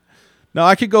 Now,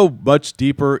 I could go much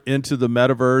deeper into the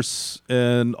metaverse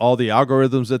and all the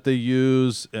algorithms that they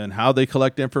use and how they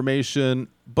collect information,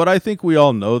 but I think we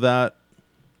all know that.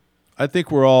 I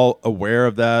think we're all aware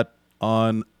of that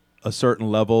on a certain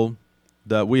level,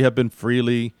 that we have been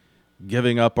freely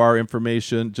giving up our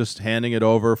information, just handing it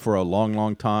over for a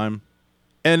long time.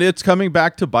 And it's coming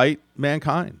back to bite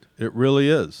mankind. It really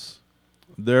is.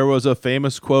 There was a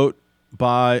famous quote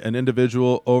by an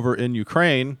individual over in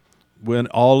Ukraine when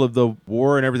all of the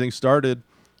war and everything started.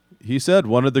 He said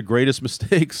one of the greatest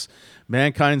mistakes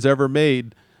mankind's ever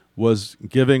made was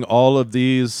giving all of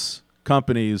these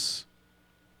companies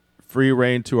free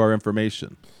reign to our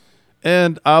information.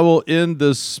 And I will end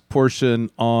this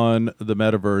portion on the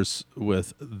metaverse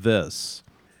with this.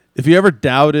 If you ever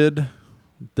doubted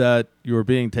that you were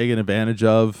being taken advantage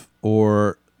of,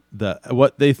 or that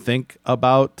what they think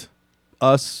about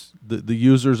us, the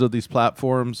users of these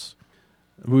platforms,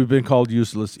 we've been called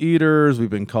useless eaters, we've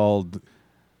been called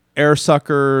air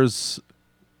suckers,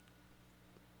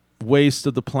 waste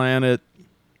of the planet,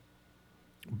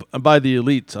 by the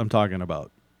elites I'm talking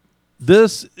about.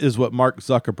 This is what Mark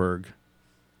Zuckerberg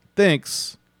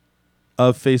thinks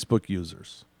of Facebook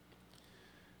users.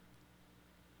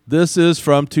 This is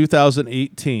from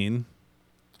 2018.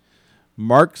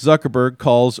 Mark Zuckerberg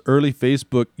calls early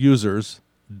Facebook users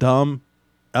dumb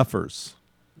effers.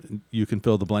 You can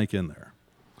fill the blank in there.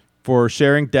 For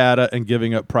sharing data and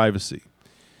giving up privacy.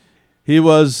 He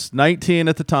was 19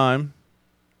 at the time.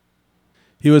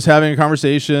 He was having a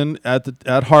conversation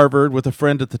at Harvard with a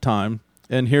friend at the time,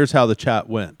 and here's how the chat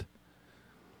went.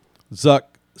 Zuck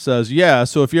says, yeah,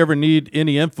 so if you ever need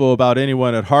any info about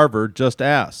anyone at Harvard, just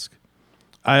ask.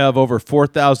 I have over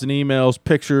 4,000 emails,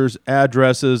 pictures,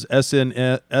 addresses,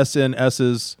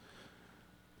 SNSs.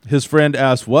 His friend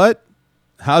asks, what?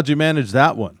 How'd you manage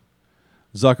that one?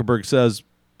 Zuckerberg says,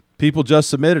 people just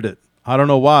submitted it. I don't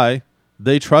know why.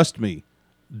 They trust me,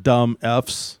 dumb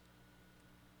Fs.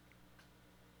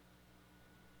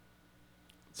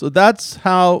 So that's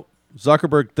how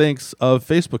Zuckerberg thinks of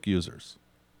Facebook users.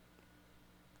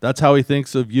 That's how he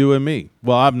thinks of you and me.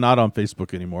 Well, I'm not on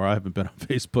Facebook anymore. I haven't been on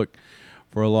Facebook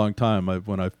for a long time.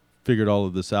 When I figured all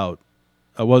of this out,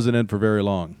 I wasn't in for very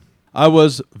long. I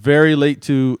was very late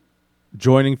to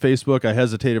joining Facebook. I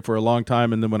hesitated for a long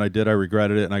time, and then when I did, I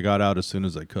regretted it, and I got out as soon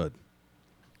as I could.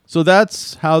 So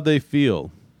that's how they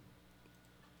feel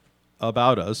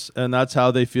about us, and that's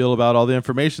how they feel about all the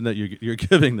information that you're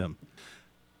giving them.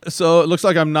 So it looks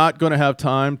like I'm not going to have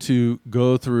time to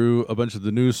go through a bunch of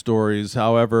the news stories.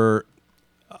 However,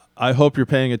 I hope you're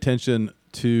paying attention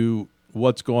to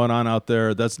what's going on out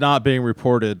there that's not being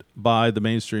reported by the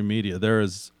mainstream media. There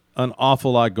is an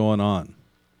awful lot going on.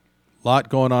 A lot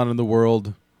going on in the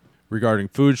world regarding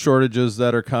food shortages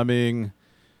that are coming,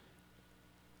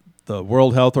 the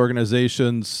World Health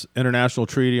Organization's international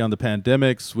treaty on the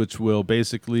pandemics, which will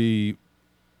basically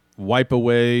wipe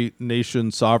away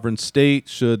nation sovereign state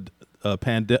should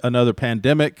another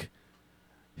pandemic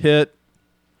hit.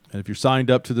 And if you're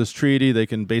signed up to this treaty, they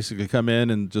can basically come in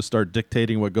and just start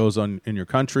dictating what goes on in your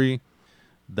country.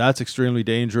 That's extremely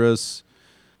dangerous.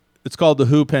 It's called the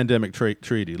WHO Pandemic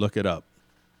Treaty. Look it up.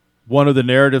 One of the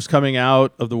narratives coming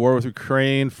out of the war with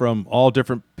Ukraine from all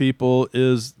different people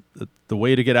is that the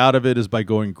way to get out of it is by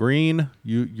going green.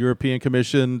 European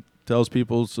Commission tells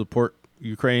people to support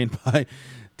Ukraine by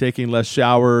taking less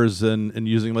showers and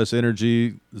using less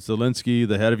energy. Zelensky,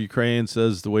 the head of Ukraine,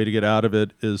 says the way to get out of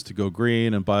it is to go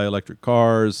green and buy electric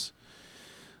cars.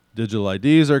 Digital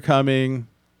IDs are coming.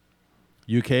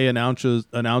 UK announces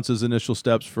initial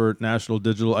steps for national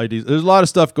digital IDs. There's a lot of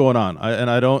stuff going on, and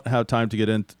I don't have time to get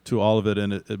into all of it,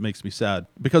 and it makes me sad.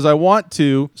 Because I want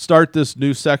to start this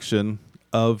new section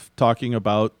of talking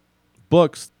about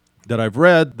books that I've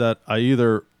read that I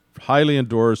either highly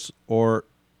endorse or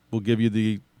will give you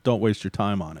the don't waste your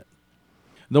time on it.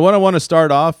 The one I want to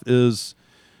start off is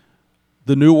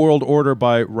The New World Order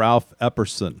by Ralph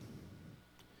Epperson.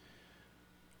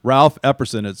 Ralph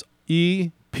Epperson. It's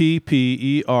Epperson.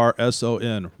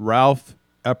 Ralph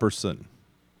Epperson.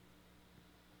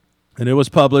 And it was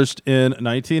published in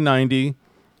 1990.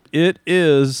 It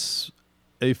is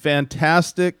a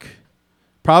fantastic,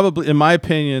 probably, in my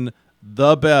opinion,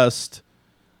 the best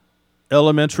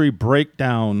elementary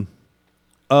breakdown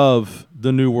of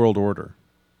the New World Order.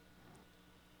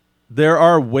 There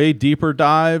are way deeper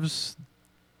dives,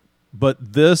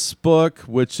 but this book,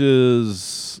 which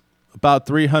is about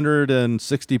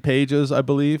 360 pages, I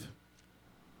believe,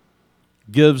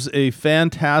 gives a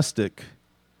fantastic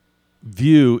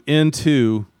view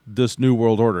into this New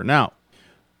World Order. Now,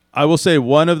 I will say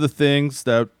one of the things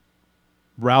that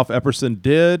Ralph Epperson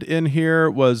did in here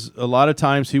was a lot of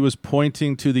times he was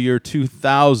pointing to the year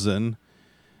 2000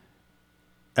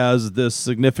 as this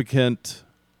significant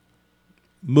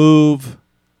move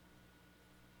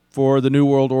for the New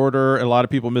World Order. A lot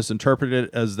of people misinterpreted it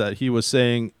as that he was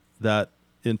saying that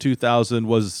in 2000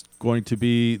 was going to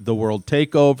be the world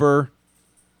takeover.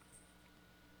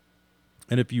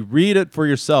 And if you read it for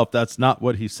yourself, that's not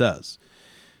what he says.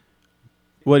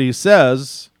 What he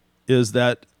says is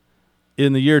that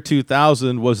in the year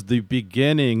 2000 was the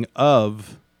beginning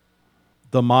of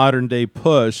the modern day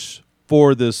push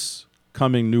for this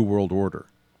coming New World Order.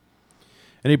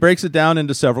 And he breaks it down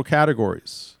into several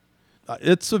categories.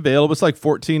 It's available. It's like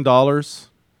 $14.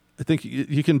 I think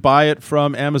you can buy it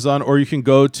from Amazon, or you can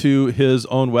go to his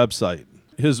own website.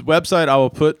 His website, I will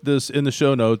put this in the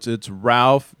show notes. It's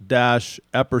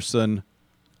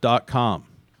ralph-epperson.com.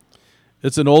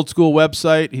 It's an old school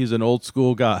website. He's an old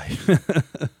school guy.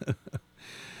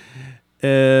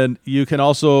 And you can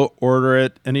also order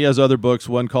it. And he has other books,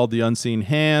 one called The Unseen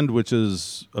Hand, which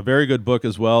is a very good book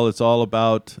as well. It's all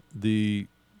about the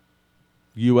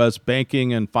U.S.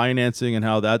 banking and financing and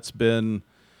how that's been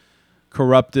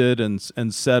corrupted and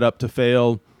set up to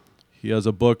fail. He has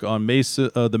a book on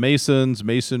the Masons,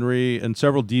 Masonry, and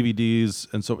several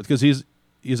DVDs. And so, because he's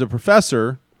a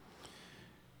professor,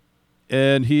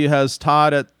 and he has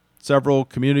taught at several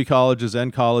community colleges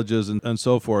and colleges and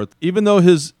so forth. Even though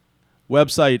his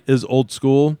website is old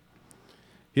school,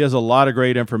 he has a lot of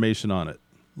great information on it.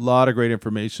 A lot of great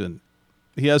information.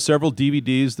 He has several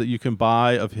DVDs that you can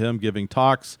buy of him giving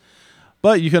talks,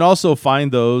 but you can also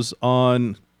find those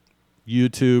on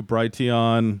YouTube,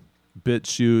 Brighteon,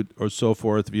 BitChute, or so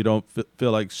forth if you don't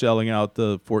feel like shelling out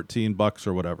the $14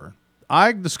 or whatever.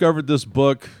 I discovered this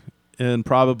book in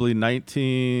probably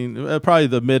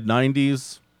the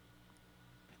mid-90s,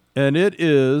 and it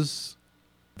is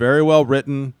very well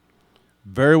written,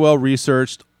 very well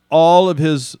researched. All of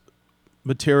his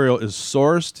material is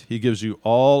sourced. He gives you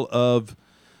all of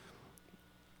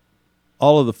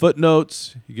the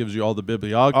footnotes. He gives you all the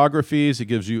bibliographies. He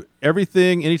gives you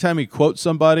everything. Anytime he quotes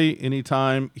somebody,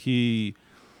 anytime he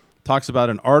talks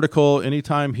about an article,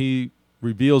 anytime he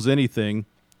reveals anything,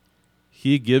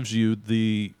 he gives you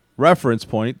the reference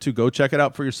point to go check it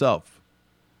out for yourself,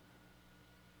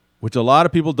 which a lot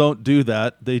of people don't do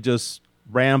that. They just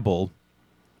ramble.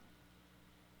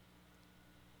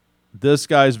 This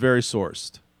guy's very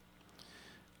sourced.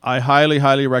 I highly,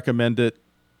 highly recommend it.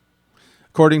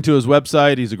 According to his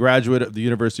website, he's a graduate of the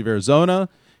University of Arizona.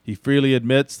 He freely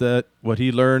admits that what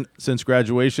he learned since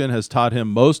graduation has taught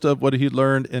him most of what he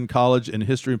learned in college in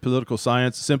history and political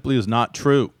science simply is not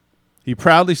true. He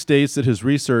proudly states that his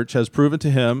research has proven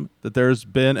to him that there's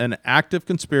been an active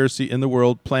conspiracy in the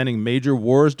world planning major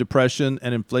wars, depression,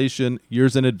 and inflation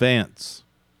years in advance.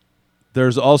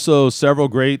 There's also several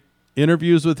great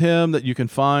interviews with him that you can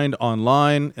find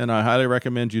online, and I highly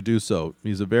recommend you do so.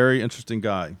 He's a very interesting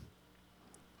guy.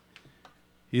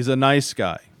 He's a nice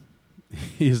guy.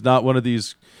 He's not one of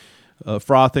these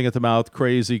frothing at the mouth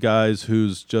crazy guys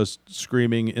who's just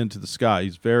screaming into the sky.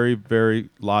 He's very, very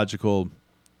logical,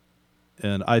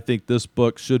 and I think this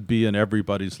book should be in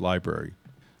everybody's library.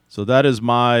 So that is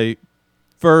my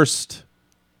first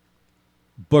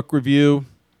book review.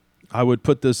 I would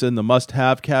put this in the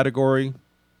must-have category.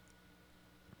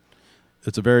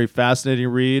 It's a very fascinating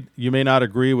read. You may not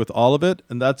agree with all of it,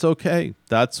 and that's okay.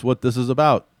 That's what this is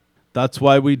about. That's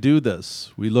why we do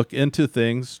this. We look into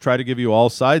things, try to give you all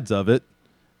sides of it,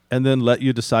 and then let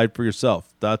you decide for yourself.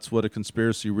 That's what a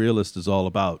conspiracy realist is all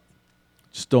about.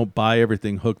 Just don't buy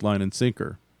everything hook, line, and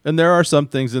sinker. And there are some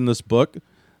things in this book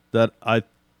that I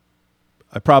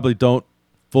probably don't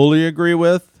fully agree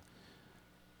with,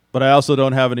 but I also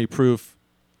don't have any proof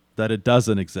that it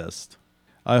doesn't exist.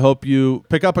 I hope you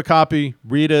pick up a copy,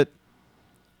 read it,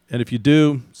 and if you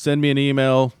do, send me an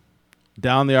email,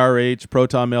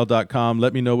 downtheRH@protonmail.com.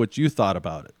 Let me know what you thought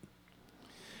about it.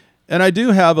 And I do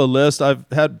have a list. I've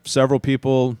had several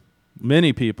people,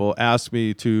 many people, ask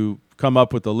me to come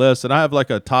up with a list, and I have like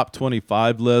a top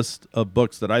 25 list of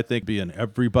books that I think be in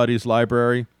everybody's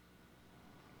library.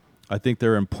 I think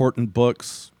they're important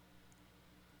books.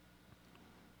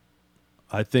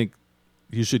 I think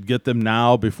you should get them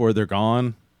now before they're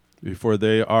gone, before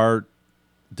they are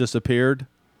disappeared,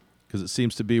 because it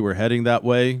seems to be we're heading that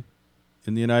way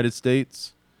in the United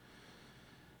States.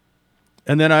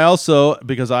 And then I also,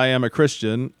 because I am a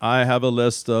Christian, I have a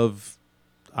list of,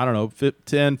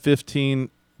 10, 15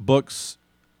 books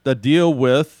that deal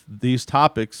with these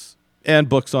topics and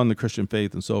books on the Christian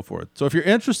faith and so forth. So if you're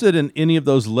interested in any of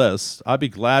those lists, I'd be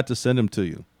glad to send them to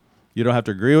you. You don't have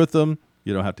to agree with them.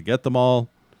 You don't have to get them all.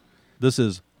 This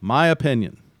is my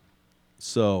opinion.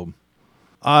 So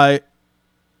I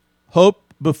hope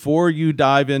before you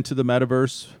dive into the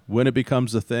metaverse, when it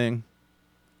becomes a thing,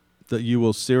 that you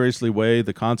will seriously weigh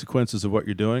the consequences of what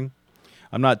you're doing.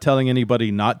 I'm not telling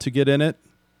anybody not to get in it.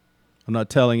 I'm not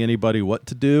telling anybody what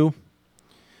to do.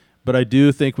 But I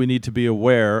do think we need to be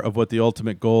aware of what the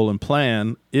ultimate goal and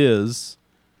plan is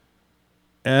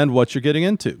and what you're getting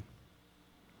into.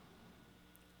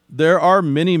 There are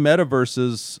many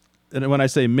metaverses, and when I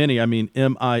say many, I mean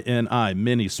M-I-N-I,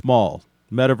 many, small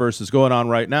metaverses going on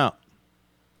right now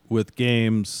with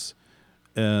games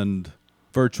and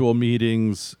virtual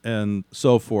meetings and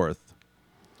so forth.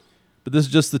 But this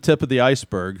is just the tip of the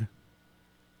iceberg.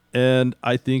 And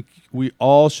I think we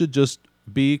all should just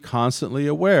be constantly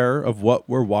aware of what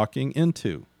we're walking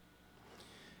into.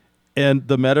 And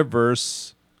the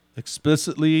metaverse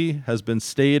explicitly has been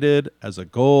stated as a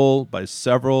goal by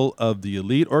several of the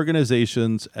elite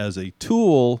organizations as a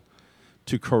tool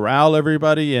to corral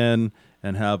everybody in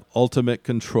and have ultimate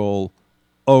control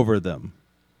over them.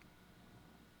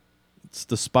 It's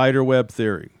the spider web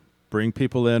theory. Bring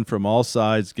people in from all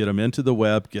sides, get them into the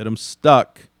web, get them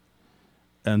stuck,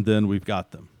 and then we've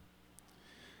got them.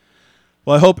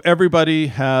 Well, I hope everybody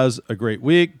has a great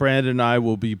week. Brandon and I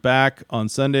will be back on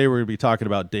Sunday. We're going to be talking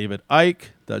about David Icke.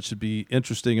 That should be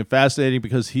interesting and fascinating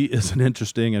because he is an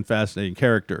interesting and fascinating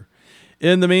character.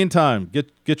 In the meantime,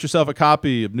 get yourself a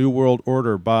copy of New World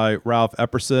Order by Ralph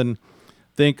Epperson.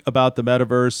 Think about the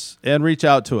metaverse and reach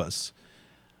out to us.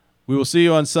 We will see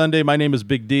you on Sunday. My name is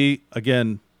Big D.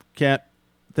 Again, can't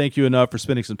thank you enough for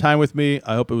spending some time with me.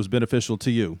 I hope it was beneficial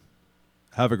to you.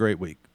 Have a great week.